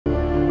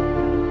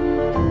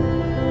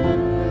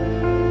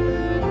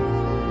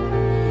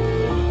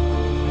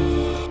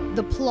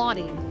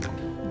plotting,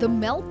 the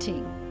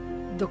melting,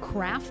 the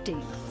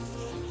crafting,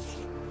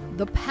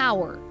 the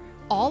power,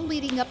 all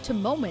leading up to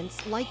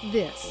moments like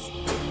this.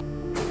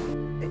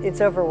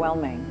 It's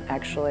overwhelming,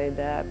 actually,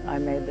 that I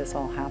made this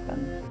all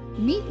happen.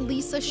 Meet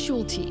Lisa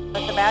Schulte.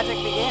 Let the magic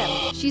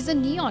begin. She's a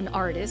neon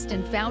artist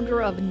and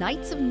founder of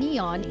Knights of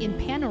Neon in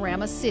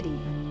Panorama City.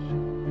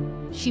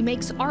 She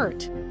makes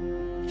art.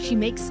 She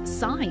makes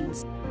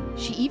signs.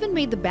 She even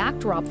made the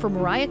backdrop for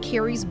Mariah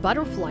Carey's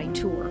Butterfly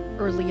tour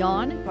early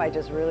on. I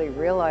just really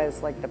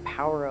realized the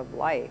power of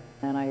light,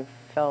 and I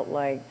felt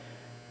like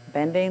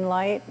bending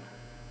light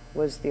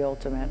was the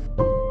ultimate.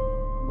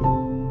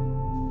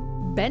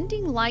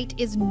 Bending light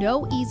is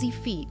no easy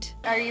feat.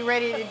 Are you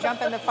ready to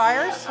jump in the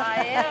fires?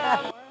 I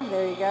am.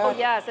 There you go. Oh,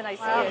 yes, and I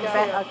see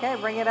it. Okay,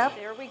 bring it up.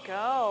 There we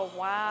go.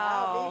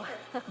 Wow.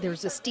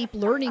 There's a steep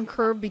learning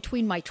curve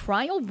between my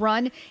trial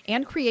run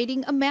and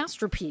creating a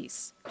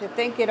masterpiece. To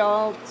think it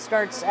all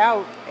starts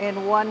out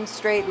in one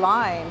straight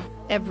line.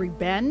 Every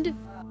bend,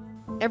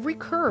 every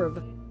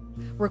curve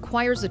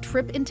requires a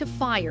trip into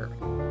fire.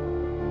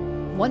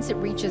 Once it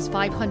reaches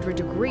 500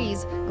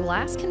 degrees,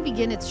 glass can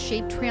begin its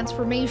shape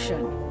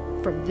transformation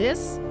from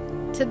this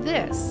to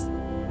this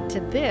to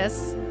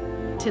this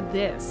to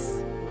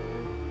this.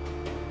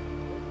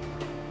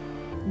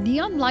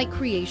 Neon light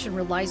creation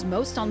relies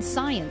most on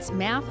science,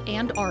 math,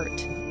 and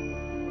art.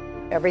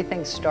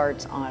 Everything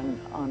starts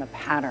on a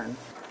pattern.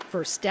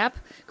 First step,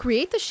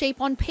 create the shape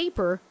on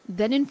paper,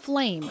 then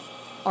inflame.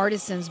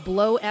 Artisans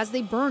blow as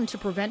they burn to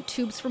prevent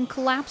tubes from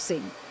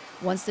collapsing.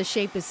 Once the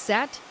shape is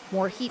set,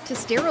 more heat to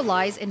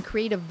sterilize and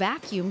create a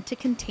vacuum to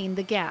contain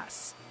the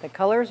gas. The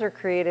colors are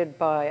created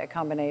by a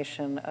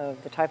combination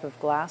of the type of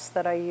glass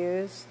that I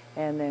use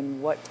and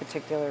then what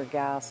particular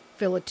gas.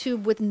 Fill a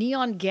tube with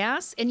neon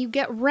gas and you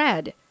get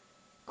red.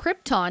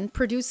 Krypton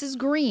produces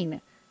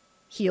green.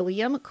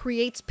 Helium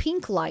creates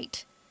pink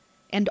light.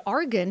 And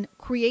argon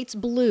creates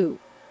blue.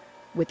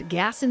 With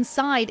gas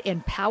inside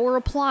and power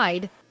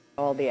applied,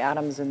 all the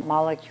atoms and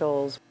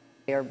molecules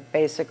are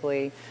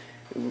basically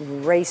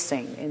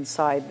racing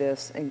inside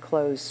this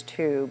enclosed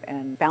tube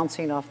and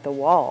bouncing off the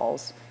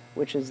walls,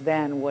 which is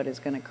then what is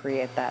going to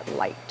create that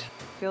light.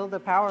 Feel the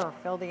power,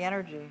 feel the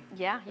energy.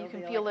 Yeah, you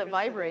can feel it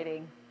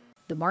vibrating.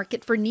 the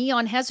market for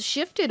neon has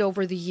shifted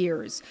over the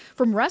years,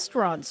 from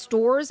restaurants,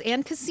 stores,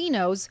 and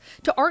casinos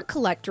to art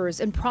collectors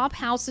and prop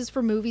houses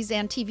for movies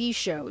and TV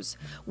shows.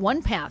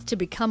 One path to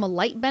become a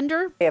light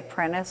bender?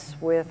 Apprentice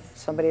with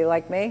somebody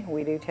like me,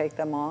 we do take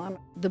them on.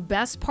 The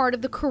best part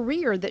of the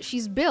career that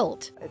she's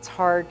built. It's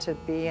hard to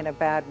be in a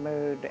bad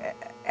mood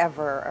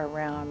ever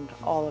around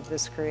all of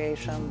this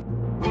creation.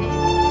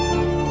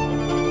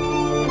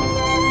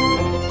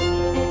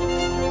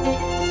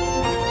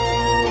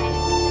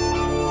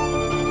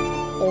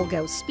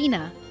 Olga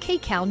Ospina,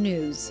 KCAL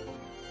News.